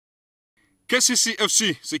KCCA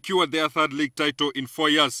FC secured their third league title in 4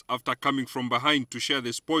 years after coming from behind to share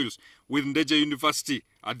the spoils with Ndejje University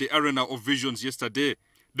at the Arena of Visions yesterday.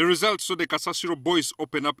 The result saw the Kasasiro Boys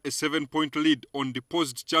open up a 7-point lead on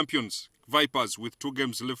deposed champions Vipers with 2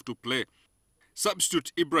 games left to play.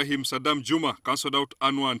 Substitute Ibrahim Saddam Juma cancelled out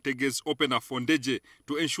Anwar Ntege's opener for Ndejje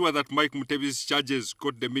to ensure that Mike Mutebi's charges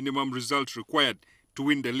got the minimum result required to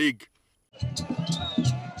win the league.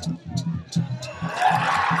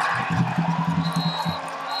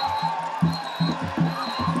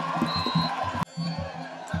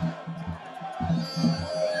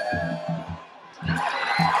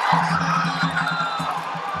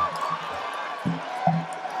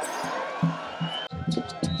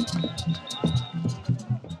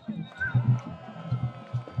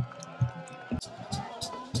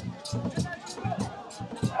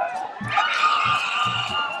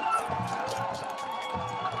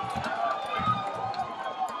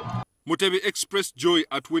 Mutebi expressed joy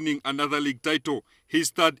at winning another league title, his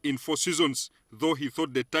third in 4 seasons, though he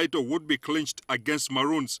thought the title would be clinched against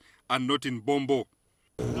Maroons and not in Bombo.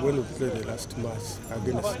 When we played the last match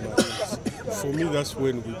against Maroons, for me that's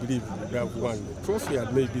when we believe we would have won the trophy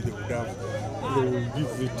and maybe they will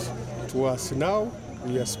give it to us. Now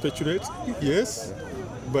we are speculating, yes,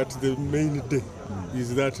 but the main day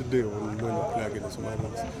is that day when we play against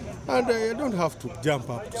Maroons. And I don't have to jump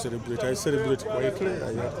up to celebrate. I celebrate quietly,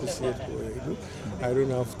 I appreciate what I do. I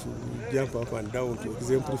don't have to jump up and down to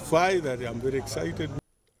exemplify that I'm very excited.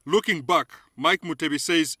 Looking back, Mike Mutebi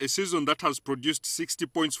says a season that has produced 60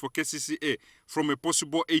 points for KCCA from a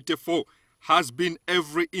possible 84 has been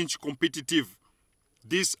every inch competitive.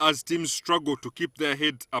 This as teams struggle to keep their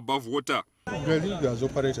head above water. The league has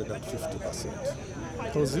operated at 50%.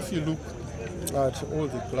 Because if you look at all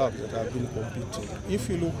the clubs that have been competing, if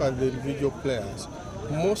you look at the individual players,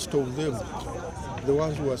 most of them, the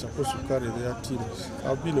ones who are supposed to carry their teams,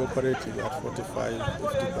 have been operating at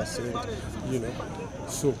 45–50%,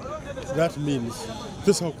 So that means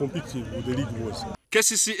this is how competitive the league was.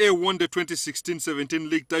 KCCA won the 2016-17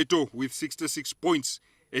 league title with 66 points,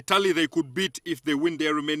 a tally they could beat if they win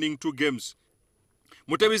their remaining 2 games.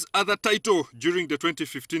 Mutebi's other title during the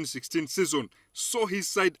 2015-16 season saw his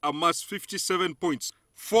side amass 57 points,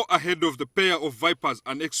 4 ahead of the pair of Vipers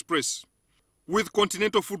and Express. With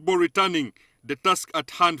continental football returning, the task at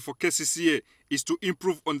hand for KCCA is to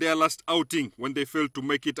improve on their last outing when they failed to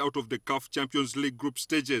make it out of the CAF Champions League group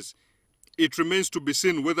stages. It remains to be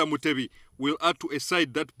seen whether Mutebi will add to a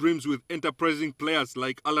side that brims with enterprising players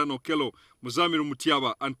like Alan Okello, Muzamiru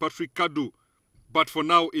Mutiaba and Patrick Kadu. But for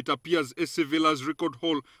now, it appears SC Villa's record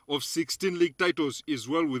haul of 16 league titles is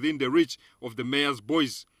well within the reach of the Mayor's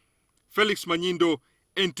boys. Felix Manyindo,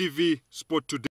 NTV Sport Today.